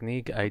same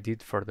technique I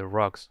did for the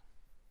rocks.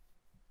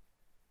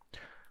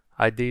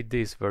 I did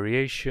this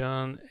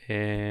variation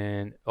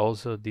and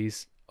also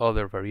this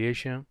other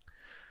variation,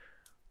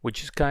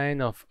 which is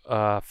kind of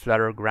a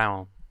flatter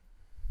ground.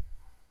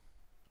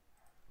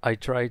 I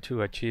try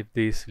to achieve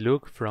this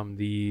look from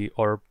the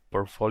orb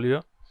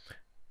portfolio,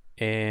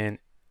 and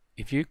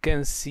if you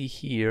can see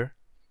here,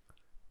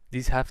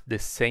 these have the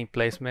same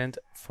placement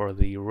for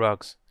the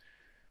rocks.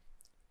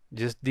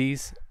 Just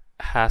this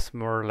has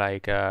more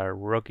like a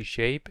rocky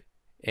shape,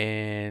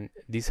 and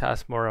this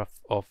has more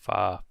of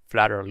a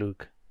flatter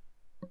look.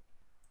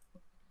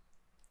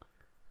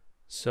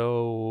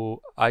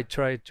 So I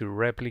try to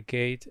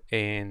replicate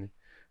and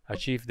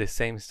achieve the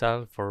same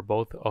style for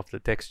both of the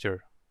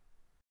texture.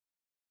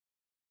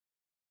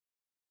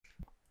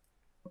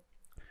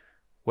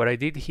 What I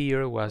did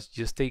here was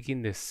just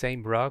taking the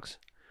same rocks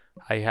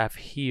I have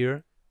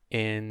here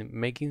and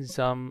making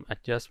some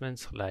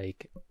adjustments,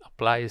 like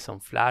apply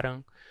some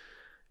flatten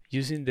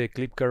using the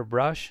clip curve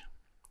brush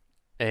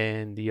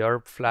and the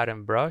orb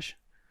flatten brush.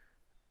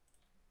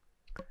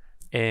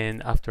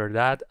 And after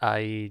that,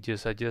 I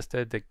just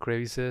adjusted the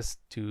crevices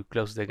to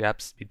close the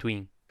gaps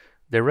between.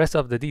 The rest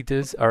of the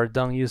details are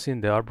done using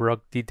the orb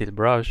rock detail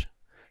brush,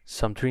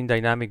 some trim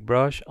dynamic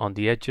brush on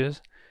the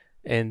edges,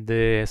 and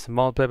the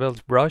small pebbles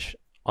brush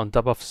on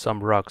top of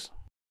some rocks.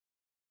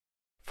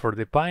 For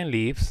the pine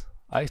leaves,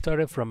 I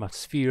started from a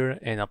sphere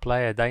and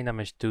applied a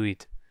dynamesh to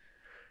it,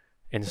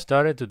 and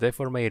started to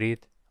deformate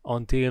it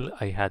until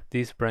I had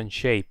this branch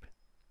shape.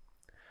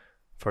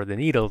 For the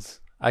needles,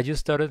 I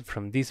just started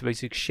from this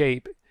basic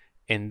shape,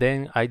 and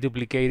then I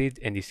duplicated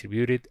and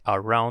distributed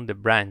around the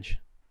branch,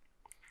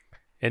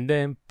 and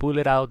then pull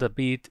it out a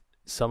bit,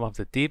 some of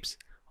the tips,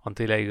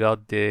 until I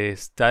got the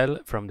style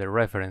from the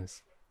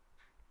reference.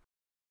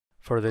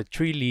 For the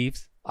tree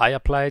leaves, I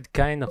applied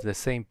kind of the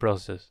same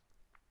process.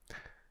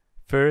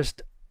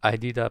 First, I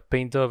did a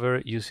paint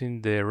over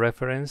using the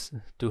reference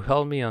to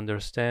help me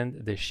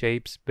understand the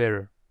shapes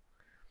better.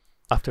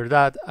 After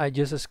that, I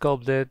just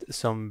sculpted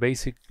some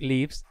basic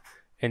leaves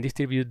and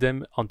distribute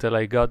them until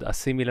I got a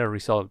similar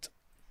result.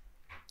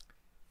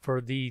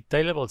 For the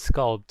tailable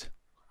sculpt,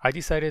 I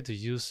decided to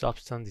use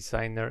Substance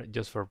Designer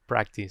just for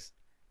practice.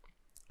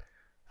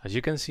 As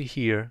you can see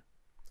here,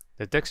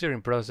 the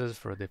texturing process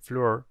for the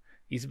floor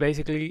is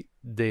basically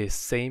the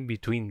same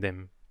between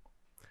them.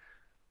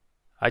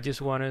 I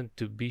just wanted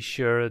to be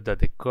sure that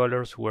the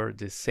colors were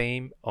the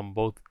same on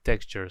both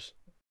textures,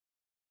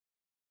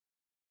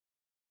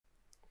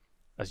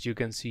 as you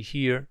can see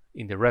here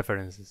in the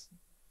references.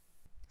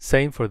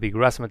 Same for the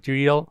grass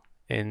material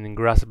and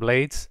grass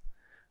blades,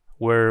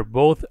 where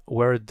both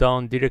were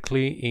done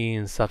directly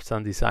in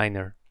Substance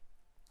Designer.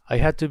 I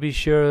had to be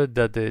sure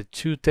that the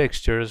two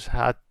textures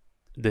had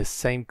the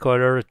same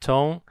color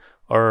tone,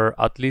 or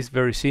at least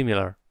very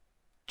similar,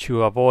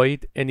 to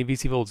avoid any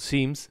visible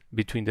seams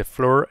between the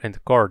floor and the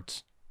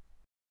cords.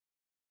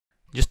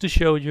 Just to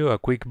show you a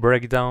quick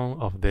breakdown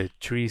of the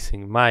trees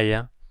in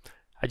Maya,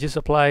 I just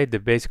applied the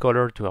base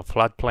color to a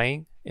flat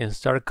plane and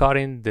start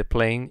cutting the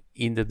plane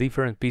in the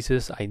different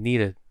pieces I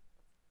needed.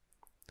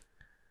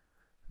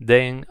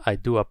 Then I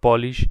do a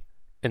polish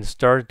and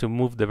start to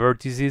move the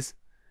vertices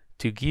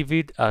to give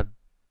it a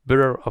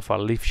better of a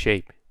leaf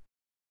shape.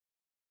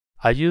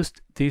 I used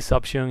this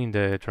option in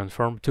the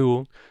transform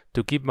tool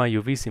to keep my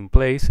UVs in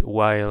place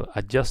while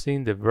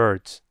adjusting the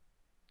verts.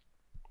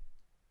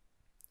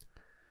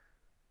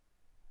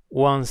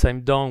 Once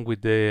I'm done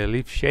with the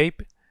leaf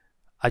shape,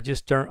 I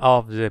just turn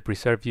off the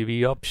preserve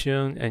UV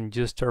option and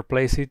just start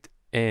place it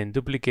and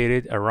duplicate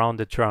it around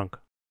the trunk.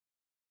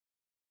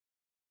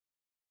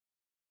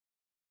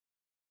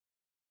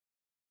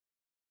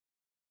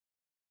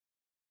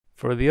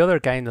 For the other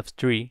kind of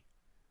tree,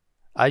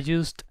 I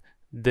used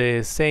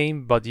the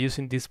same but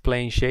using this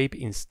plane shape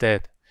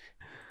instead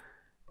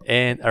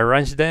and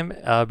arrange them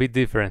a bit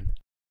different.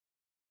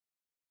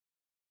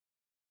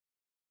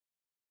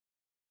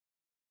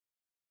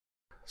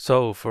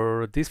 So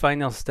for this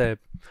final step,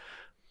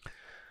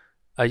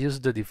 I use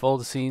the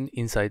default scene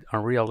inside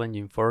Unreal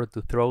Engine 4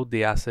 to throw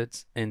the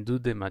assets and do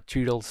the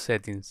material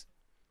settings.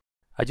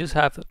 I just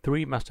have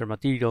 3 master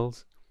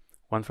materials,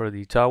 one for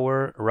the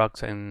tower,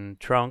 rocks and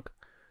trunk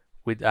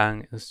with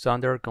an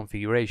standard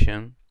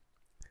configuration,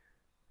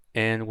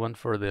 and one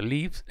for the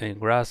leaves and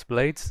grass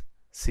blades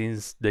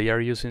since they are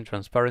using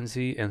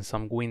transparency and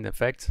some wind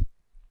effects,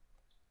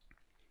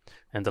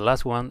 and the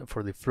last one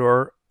for the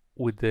floor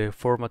with the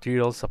 4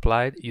 materials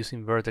applied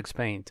using vertex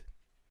paint.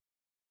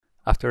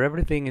 After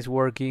everything is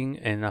working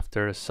and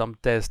after some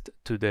test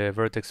to the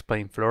vertex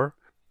paint floor,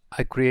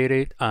 I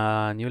created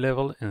a new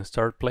level and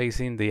start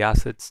placing the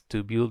assets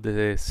to build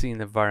the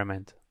scene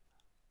environment.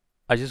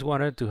 I just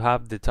wanted to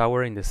have the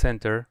tower in the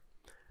center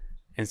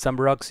and some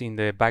rocks in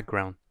the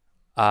background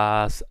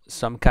as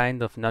some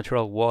kind of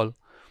natural wall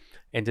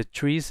and the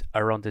trees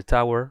around the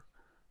tower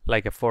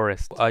like a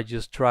forest. I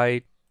just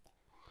tried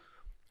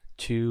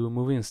to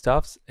moving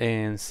stuffs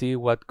and see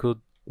what could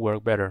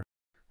work better.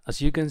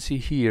 As you can see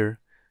here,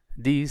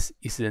 this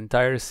is the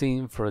entire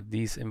scene for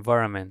this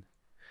environment,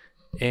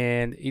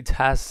 and it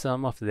has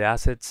some of the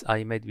assets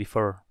I made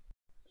before,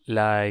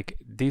 like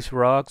these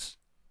rocks,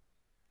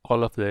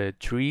 all of the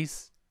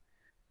trees,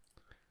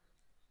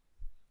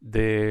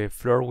 the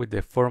floor with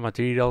the 4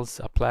 materials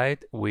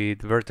applied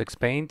with vertex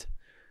paint,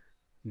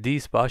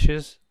 these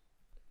bushes,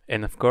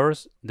 and of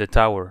course the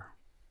tower.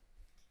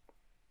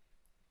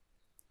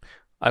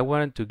 I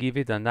wanted to give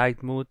it a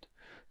night mood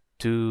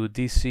to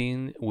this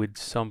scene with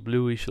some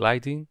bluish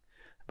lighting,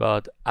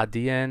 but at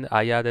the end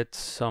I added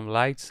some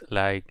lights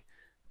like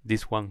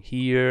this one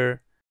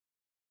here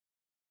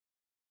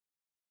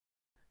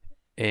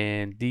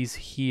and this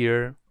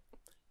here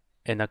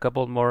and a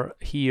couple more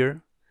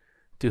here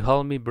to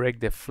help me break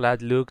the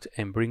flat look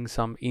and bring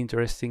some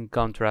interesting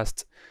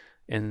contrast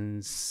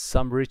and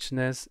some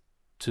richness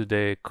to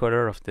the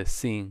color of the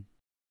scene.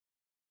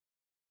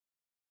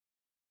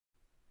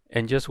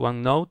 And just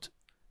one note,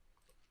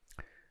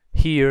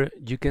 here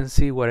you can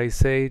see what I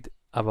said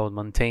about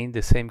maintaining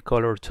the same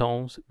color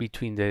tones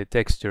between the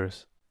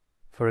textures.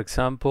 For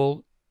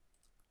example,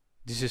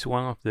 this is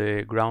one of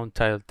the ground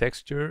tile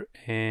texture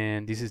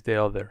and this is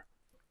the other.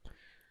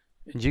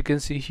 And you can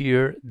see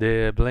here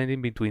the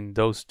blending between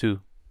those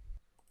two.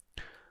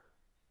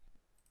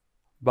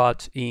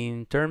 But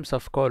in terms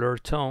of color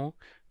tone,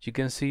 you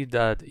can see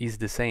that it's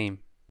the same.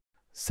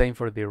 Same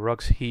for the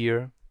rocks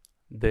here,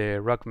 the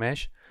rock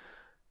mesh.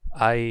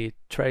 I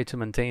try to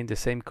maintain the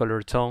same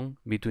color tone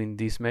between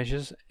these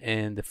meshes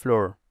and the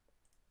floor,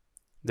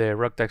 the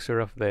rock texture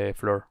of the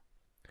floor.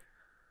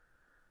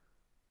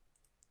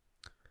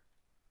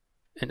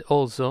 And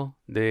also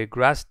the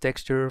grass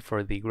texture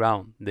for the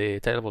ground, the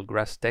tileable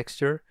grass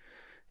texture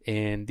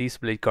and these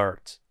blade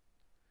cards.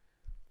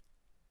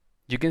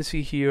 You can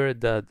see here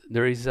that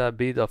there is a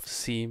bit of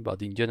seam,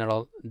 but in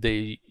general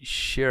they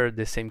share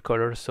the same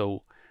color,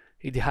 so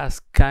it has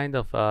kind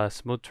of a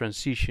smooth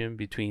transition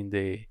between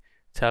the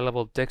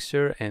tileable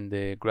texture and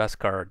the grass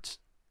cards.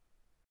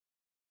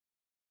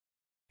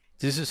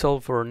 This is all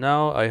for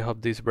now. I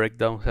hope this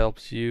breakdown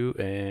helps you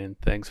and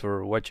thanks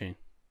for watching.